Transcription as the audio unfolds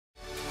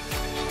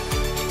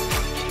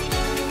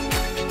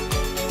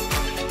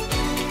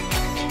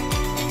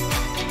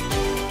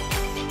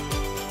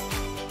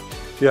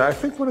Yeah, I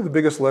think one of the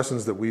biggest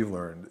lessons that we've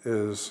learned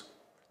is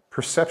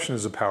perception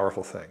is a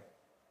powerful thing,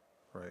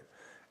 right?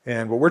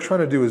 And what we're trying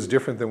to do is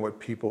different than what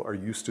people are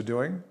used to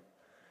doing.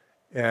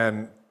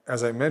 And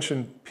as I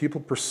mentioned, people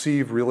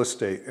perceive real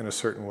estate in a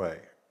certain way,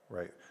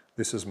 right?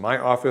 This is my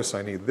office,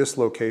 I need this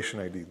location,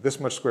 I need this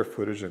much square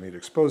footage, I need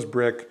exposed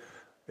brick,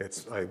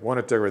 I want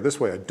it decorated this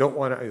way, I don't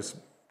want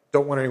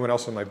anyone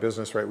else in my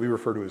business, right? We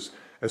refer to it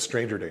as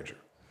stranger danger,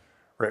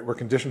 right? We're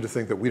conditioned to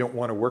think that we don't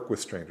want to work with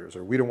strangers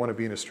or we don't want to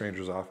be in a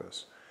stranger's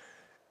office.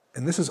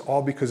 And this is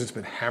all because it's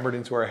been hammered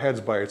into our heads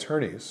by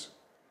attorneys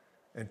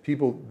and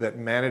people that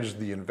manage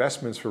the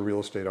investments for real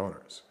estate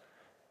owners.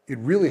 It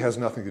really has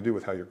nothing to do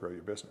with how you grow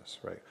your business,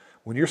 right?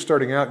 When you're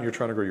starting out and you're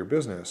trying to grow your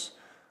business,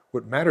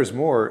 what matters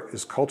more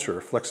is culture,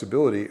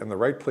 flexibility, and the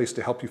right place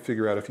to help you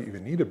figure out if you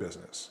even need a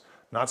business,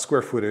 not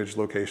square footage,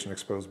 location,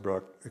 exposed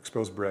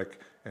brick,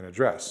 and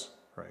address,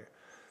 right?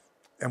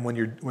 And when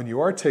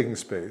you are taking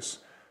space,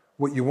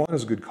 what you want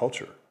is good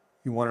culture.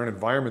 You want an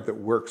environment that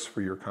works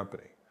for your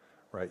company,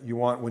 right? You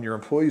want, when your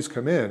employees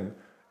come in,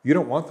 you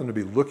don't want them to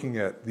be looking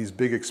at these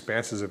big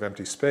expanses of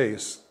empty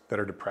space that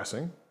are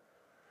depressing,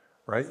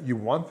 right? You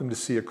want them to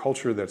see a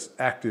culture that's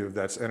active,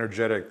 that's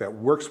energetic, that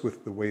works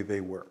with the way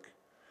they work.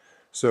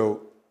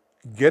 So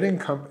getting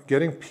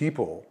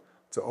people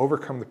to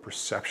overcome the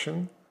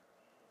perception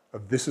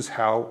of this is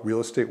how real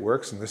estate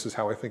works and this is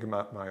how I think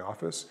about my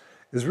office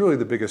is really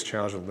the biggest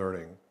challenge of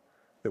learning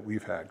that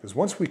we've had. Because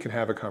once we can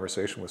have a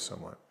conversation with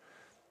someone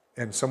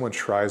and someone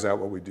tries out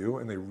what we do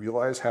and they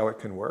realize how it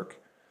can work,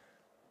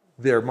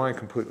 their mind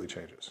completely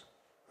changes.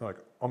 They're like,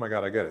 oh my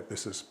God, I get it.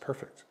 This is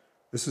perfect.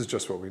 This is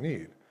just what we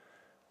need.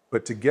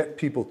 But to get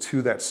people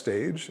to that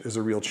stage is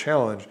a real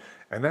challenge.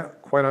 And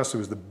that, quite honestly,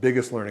 was the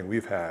biggest learning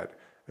we've had,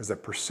 is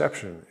that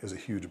perception is a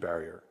huge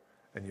barrier.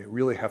 And you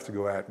really have to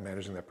go at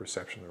managing that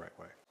perception the right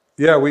way.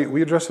 Yeah,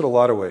 we address it a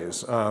lot of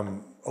ways.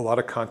 A lot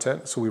of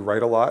content, so we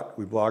write a lot,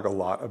 we blog a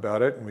lot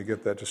about it, and we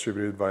get that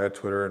distributed via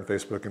Twitter and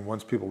Facebook, and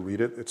once people read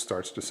it, it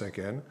starts to sink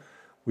in.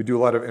 We do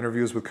a lot of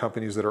interviews with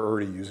companies that are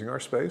already using our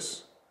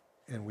space,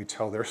 and we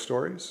tell their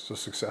stories, so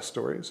success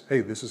stories. Hey,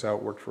 this is how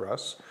it worked for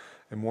us,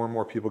 and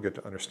more people get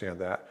to understand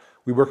that.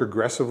 We work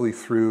aggressively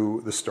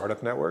through the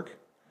startup network,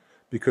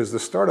 because the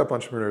startup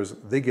entrepreneurs,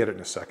 they get it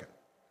in a second.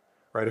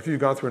 Right? If you've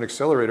gone through an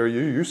accelerator,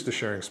 you're used to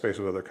sharing space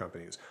with other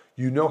companies.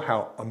 You know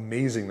how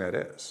amazing that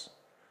is.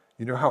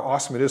 You know how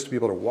awesome it is to be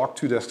able to walk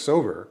 2 desks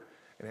over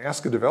and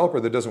ask a developer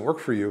that doesn't work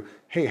for you,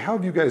 hey, how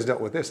have you guys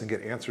dealt with this, and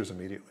get answers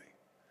immediately.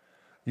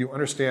 You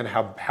understand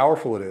how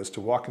powerful it is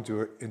to walk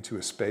into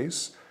a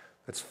space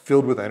that's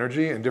filled with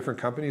energy and different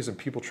companies and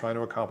people trying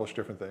to accomplish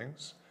different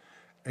things.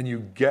 And you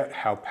get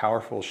how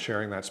powerful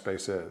sharing that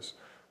space is.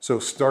 So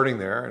starting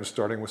there and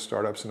starting with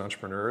startups and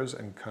entrepreneurs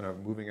and kind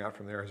of moving out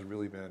from there has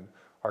really been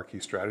our key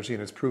strategy,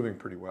 and it's proving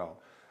pretty well.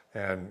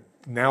 And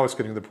now it's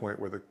getting to the point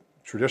where the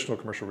traditional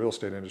commercial real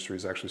estate industry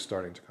is actually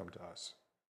starting to come to us.